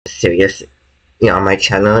serious, on my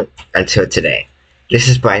channel until today. This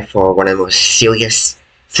is by far one of the most serious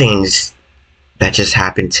things that just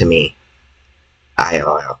happened to me,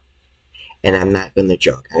 IRL. And I'm not gonna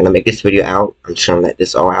joke. I'm gonna make this video out. I'm just gonna let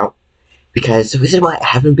this all out. Because the reason why I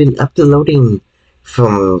haven't been uploading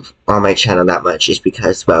from on my channel that much is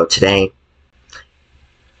because, well, today,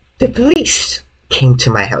 the police came to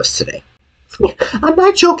my house today. I'm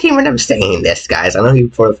not joking when I'm saying this, guys. I know you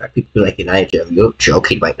for a fact people like UnitedGem, you're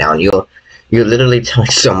joking right now. You're literally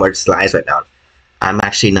telling so much lies right now. I'm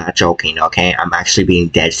actually not joking, okay? I'm actually being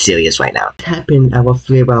dead serious right now. It happened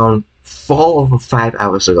roughly around 4 or 5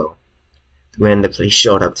 hours ago when the police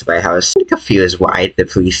showed up to my house. I'm confused why the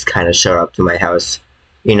police kind of showed up to my house.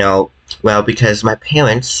 Well, because my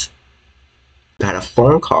parents got a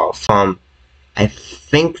phone call from, I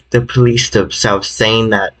think, the police themselves saying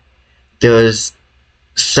that there was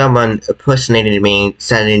someone impersonating me,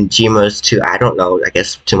 sending Gmers to, I don't know, I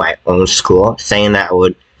guess to my own school, saying that I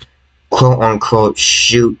would, quote-unquote,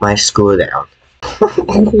 shoot my school down.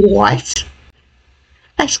 What?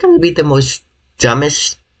 That's gonna be the most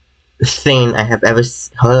dumbest thing I have ever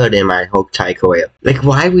heard in my whole entire career. Like,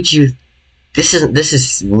 why would you... This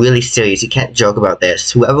is really serious. You can't joke about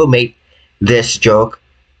this. Whoever made this joke,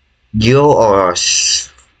 you are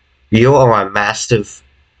a massive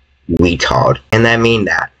retard. And I mean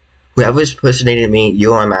that. Whoever's impersonating me,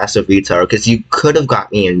 you're a massive retard, because you could have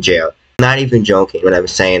got me in jail. Not even joking when I'm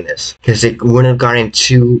saying this, because it would have gone in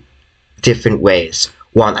 2 different ways.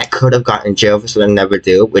 One, I could have gotten in jail for something I never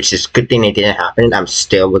do, which is a good thing it didn't happen. I'm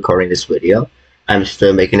still recording this video. I'm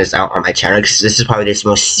still making this out on my channel, because this is probably the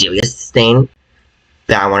most serious thing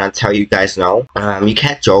that I want to tell you guys know. You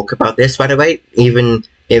can't joke about this, by the way. Even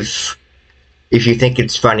if you think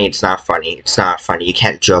it's funny, it's not funny. It's not funny. You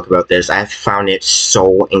can't joke about this. I found it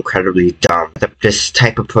so incredibly dumb. This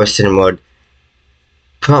type of person would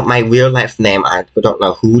put my real life name. I don't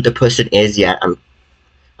know who the person is yet.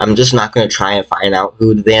 I'm just not going to try and find out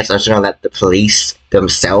who it is. I'm just going to let the police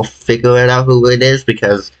themselves figure it out who it is,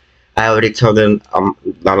 because I already told them a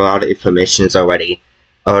lot of information already.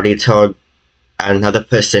 I already told another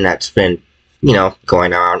person that's been,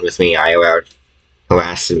 going on with me, IRL,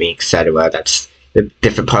 harassing me, etc. That's a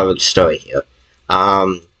different part of the story here.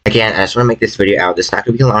 Again, I just want to make this video out. This is not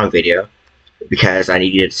going to be a long video, because I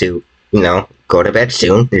needed to, go to bed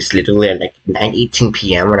soon. It's literally at like 9:18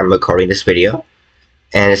 p.m. when I'm recording this video.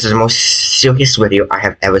 And this is the most serious video I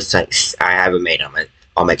have ever made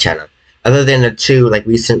on my channel. Other than the 2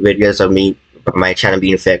 recent videos of me, my channel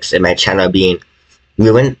being fixed and my channel being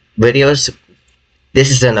ruined videos,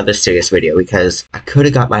 this is another serious video, because I could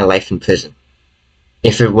have got my life in prison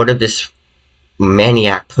if it would have this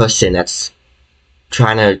maniac person that's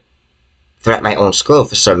trying to threaten my own school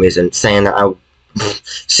for some reason, saying that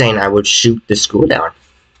I would shoot the school down.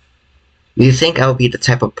 You think I would be the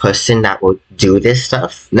type of person that would do this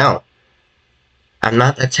stuff? No. I'm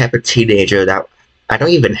not that type of teenager that... I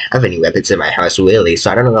don't even have any weapons in my house, really, so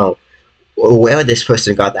I don't know where this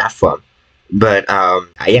person got that from. But,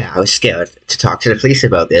 yeah, I was scared to talk to the police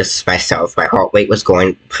about this myself. My heart rate was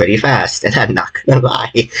going pretty fast, and I'm not gonna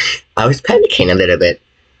lie. I was panicking a little bit.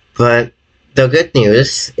 But the good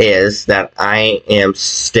news is that I am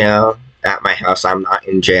still at my house. I'm not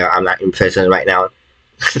in jail. I'm not in prison right now.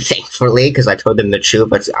 Thankfully, because I told them the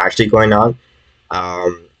truth, what's actually going on.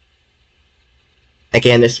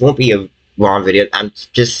 Again, this won't be a long video.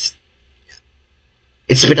 It's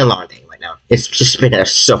been a long day right now. It's just been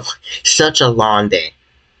such a long day.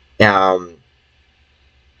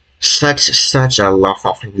 Such a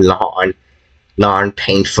long,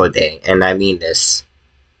 painful day, and I mean this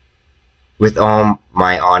with all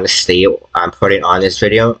my honesty. I'm putting on this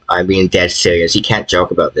video. I'm being dead serious. You can't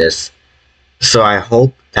joke about this. So I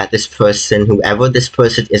hope that this person, whoever this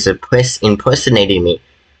person is impersonating me,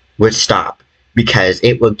 would stop, because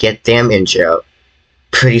it will get them in jail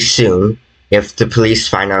pretty soon if the police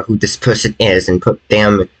find out who this person is and put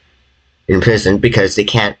them in prison, because they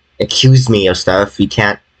can't accuse me of stuff. You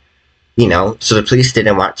can't, so the police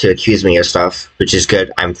didn't want to accuse me of stuff, which is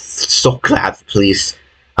good. I'm so glad the police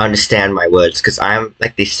understand my words, because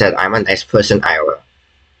like they said, I'm a nice person, Iowa.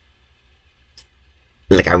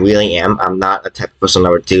 Like, I really am. I'm not the type of person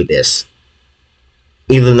that would do this.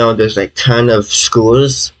 Even though there's a ton of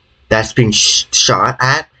schools that's been shot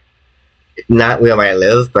at, not where I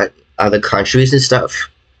live, but other countries and stuff.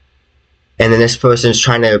 And then this person's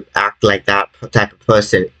trying to act like that type of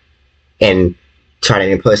person and trying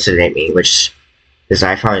to impersonate me, which is,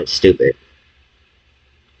 I find it stupid.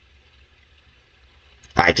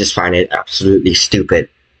 I just find it absolutely stupid.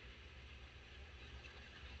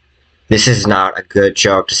 This is not a good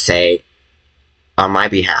joke to say on my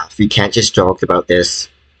behalf. You can't just joke about this,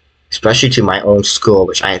 especially to my own school,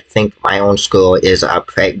 which I think my own school is a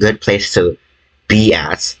good place to be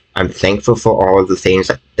at. I'm thankful for all the things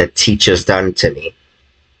that the teachers done to me,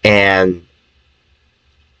 and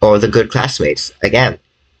all the good classmates. Again,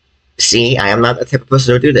 see, I am not the type of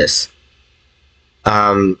person to do this.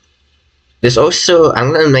 There's also,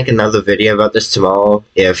 I'm gonna make another video about this tomorrow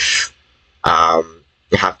if I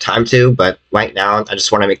have time to, but right now I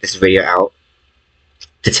just want to make this video out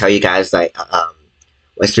to tell you guys like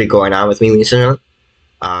what's been going on with me recently.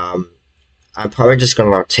 I'm probably just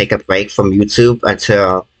gonna take a break from YouTube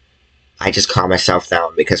until I just calm myself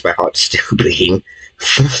down because my heart's still bleeding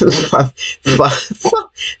from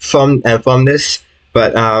this.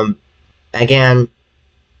 But again,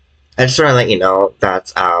 I just want to let you know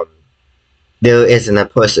that there is an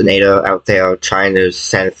impersonator out there trying to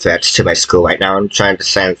send threats to my school right now. I'm trying to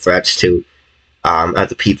send threats to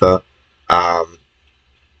other people,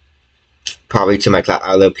 probably to my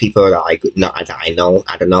other people that I know.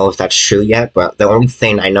 I don't know if that's true yet, but the only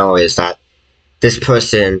thing I know is that this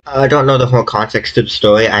person, I don't know the whole context of the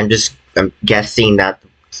story. I'm guessing that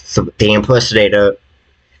the impersonator,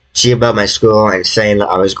 she about my school and saying that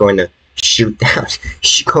I was going to shoot down,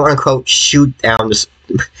 quote unquote, shoot down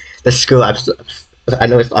the school. I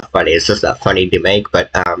know it's not funny. It's just not funny to make,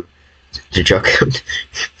 but the joke.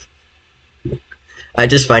 I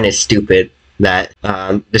just find it stupid that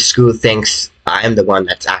the school thinks I'm the one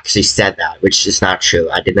that's actually said that, which is not true.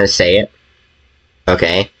 I didn't say it.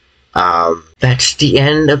 Okay. That's the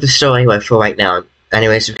end of the story for right now.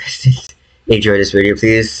 Anyways, if you guys enjoyed this video,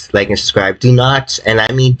 please like and subscribe. Do not, and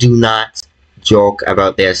I mean do not, joke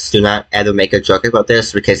about this. Do not ever make a joke about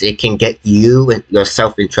this because it can get you and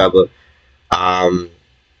yourself in trouble. But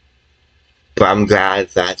I'm glad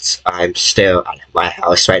that I'm still at my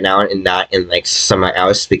house right now and not in like somewhere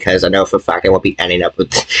else, because I know for a fact I won't be ending up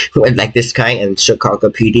with like this guy in Chicago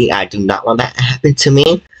PD. I do not want that to happen to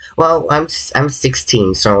me. Well, I'm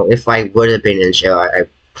 16, so if I would have been in jail, I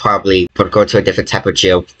probably would go to a different type of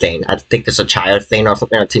jail thing. I think there's a child thing or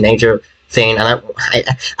something, a teenager thing, and I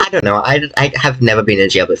don't know. I have never been in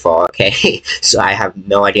jail before, okay? So I have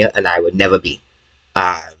no idea, and I would never be.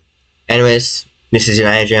 Anyways, this is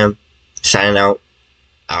UnitedGem, signing out.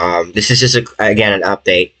 This is just, again, an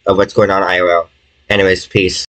update of what's going on in IRL. Anyways, peace.